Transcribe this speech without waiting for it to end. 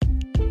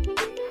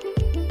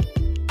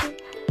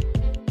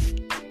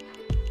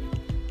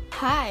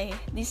Hi,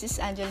 this is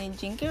Angeline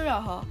Jinky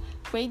Rojo,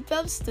 grade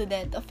 12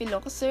 student of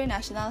Ilocos Sur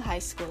National High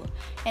School,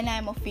 and I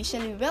am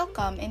officially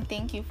welcome and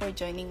thank you for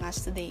joining us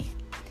today.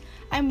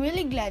 I'm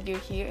really glad you're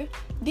here.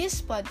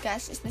 This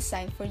podcast is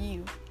designed for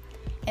you.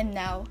 And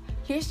now,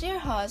 here's your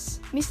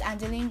host, Miss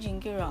Angeline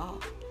Jinky Rojo.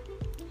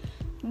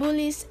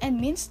 Bullies and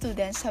mean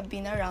students have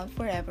been around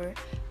forever,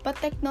 but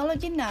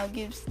technology now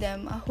gives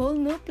them a whole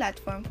new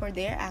platform for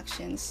their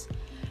actions.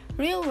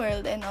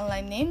 Real-world and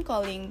online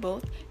name-calling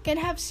both can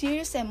have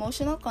serious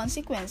emotional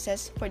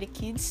consequences for the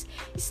kids,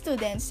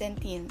 students, and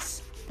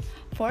teens.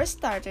 For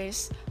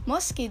starters,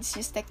 most kids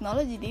use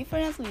technology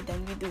differently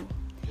than we do.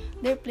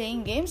 They're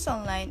playing games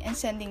online and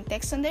sending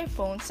texts on their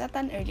phones at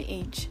an early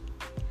age.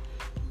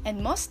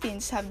 And most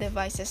teens have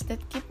devices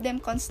that keep them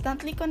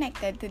constantly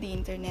connected to the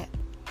internet.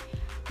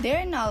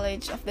 Their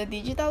knowledge of the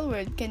digital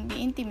world can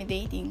be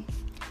intimidating.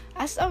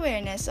 As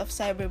awareness of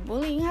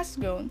cyberbullying has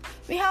grown,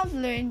 we have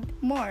learned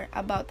more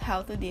about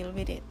how to deal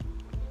with it.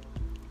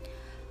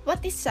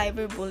 What is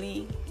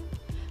cyberbullying?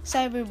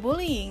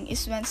 Cyberbullying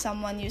is when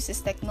someone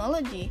uses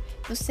technology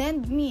to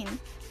send mean,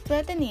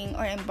 threatening,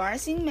 or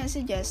embarrassing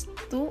messages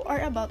to or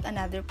about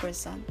another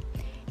person.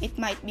 It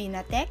might be in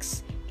a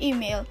text,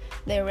 email,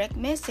 direct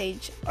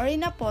message, or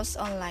in a post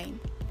online.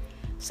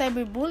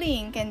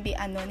 Cyberbullying can be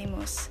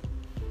anonymous,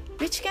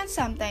 which can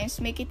sometimes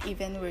make it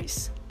even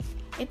worse.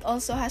 It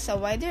also has a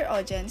wider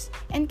audience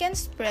and can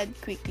spread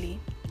quickly.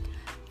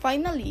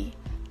 Finally,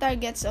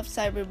 targets of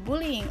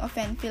cyberbullying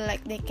often feel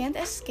like they can't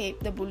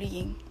escape the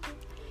bullying.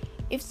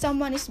 If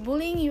someone is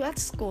bullying you at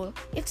school,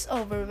 it's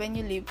over when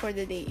you leave for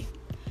the day.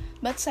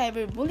 But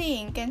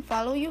cyberbullying can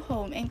follow you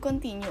home and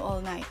continue all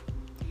night.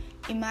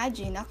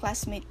 Imagine a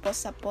classmate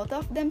posts a photo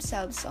of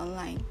themselves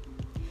online.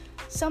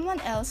 Someone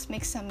else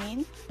makes a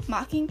mean,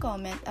 mocking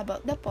comment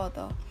about the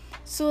photo.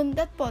 Soon,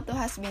 that photo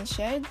has been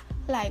shared,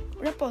 liked,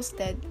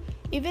 reposted,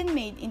 even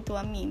made into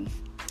a meme.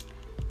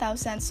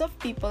 Thousands of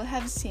people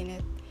have seen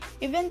it.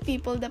 Even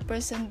people the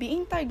person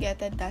being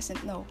targeted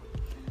doesn't know.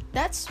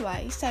 That's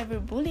why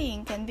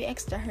cyberbullying can be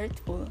extra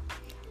hurtful.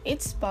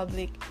 It's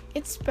public,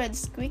 it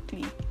spreads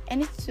quickly,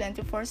 and it's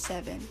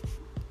 24/7.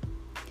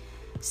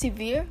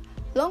 Severe,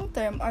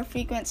 long-term, or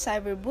frequent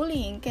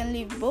cyberbullying can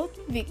leave both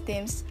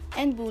victims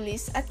and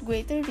bullies at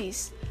greater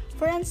risk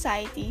for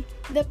anxiety,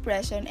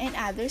 depression, and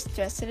other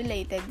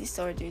stress-related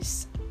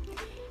disorders.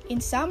 In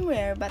some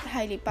rare but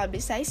highly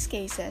publicized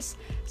cases,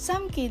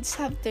 some kids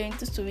have turned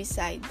to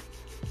suicide.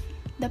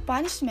 The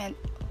punishment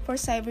for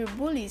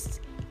cyberbullies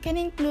can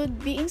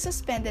include being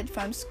suspended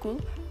from school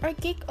or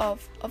kicked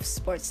off of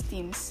sports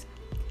teams.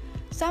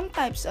 Some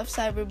types of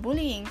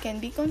cyberbullying can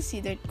be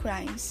considered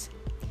crimes.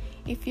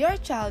 If your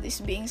child is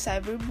being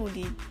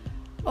cyberbullied,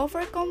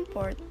 offer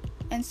comfort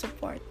and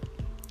support.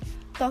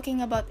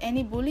 Talking about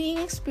any bullying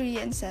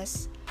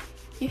experiences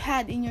you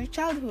had in your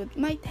childhood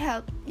might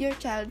help your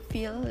child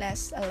feel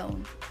less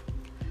alone.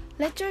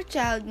 Let your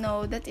child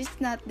know that it's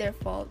not their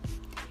fault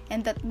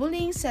and that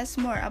bullying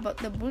says more about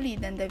the bully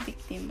than the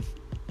victim.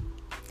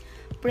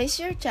 Praise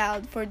your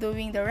child for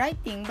doing the right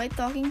thing by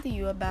talking to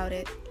you about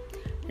it.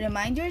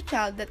 Remind your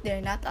child that they're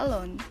not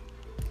alone.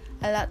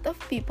 A lot of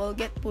people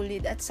get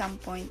bullied at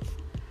some point.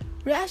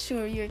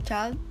 Reassure your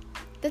child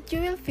that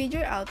you will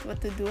figure out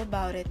what to do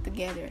about it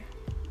together.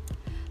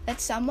 Let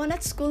someone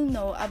at school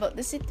know about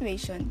the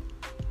situation.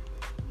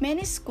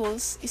 Many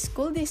schools,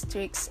 school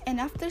districts, and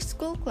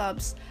after-school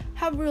clubs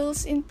have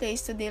rules in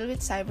place to deal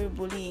with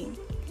cyberbullying.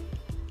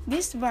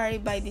 These vary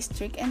by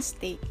district and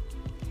state.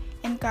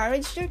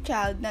 Encourage your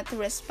child not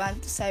to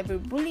respond to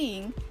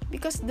cyberbullying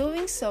because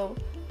doing so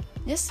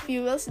just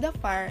fuels the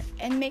fire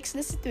and makes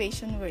the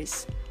situation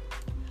worse.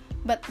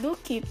 But do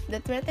keep the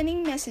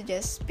threatening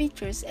messages,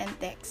 pictures, and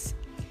texts.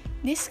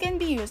 This can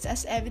be used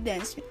as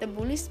evidence with the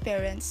bully's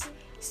parents,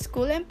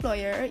 school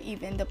employer, or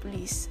even the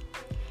police.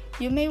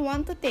 You may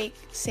want to take,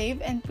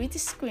 save, and print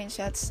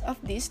screenshots of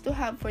this to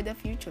have for the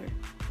future.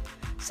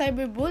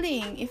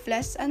 Cyberbullying, if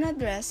left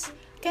unaddressed,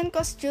 can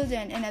cause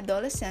children and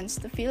adolescents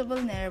to feel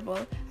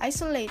vulnerable,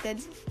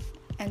 isolated,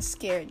 and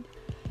scared,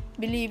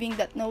 believing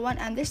that no one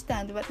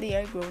understands what they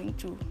are going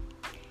through.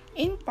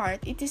 In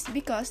part, it is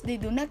because they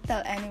do not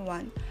tell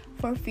anyone,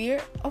 for fear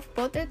of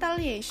both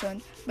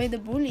retaliation by the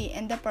bully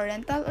and the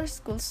parental or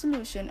school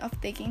solution of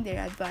taking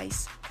their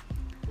advice.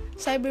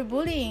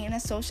 Cyberbullying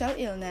is a social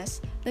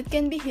illness that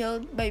can be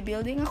healed by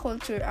building a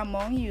culture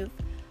among youth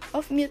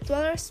of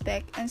mutual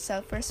respect and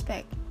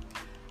self-respect,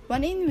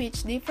 one in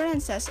which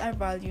differences are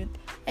valued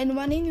and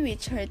one in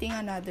which hurting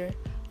another,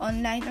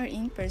 online or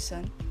in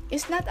person,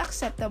 is not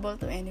acceptable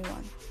to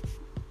anyone.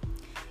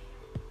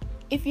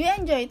 If you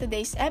enjoyed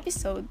today's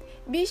episode,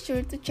 be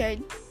sure to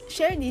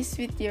share this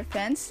with your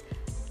friends.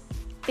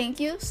 Thank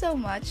you so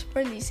much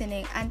for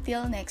listening.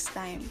 Until next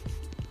time.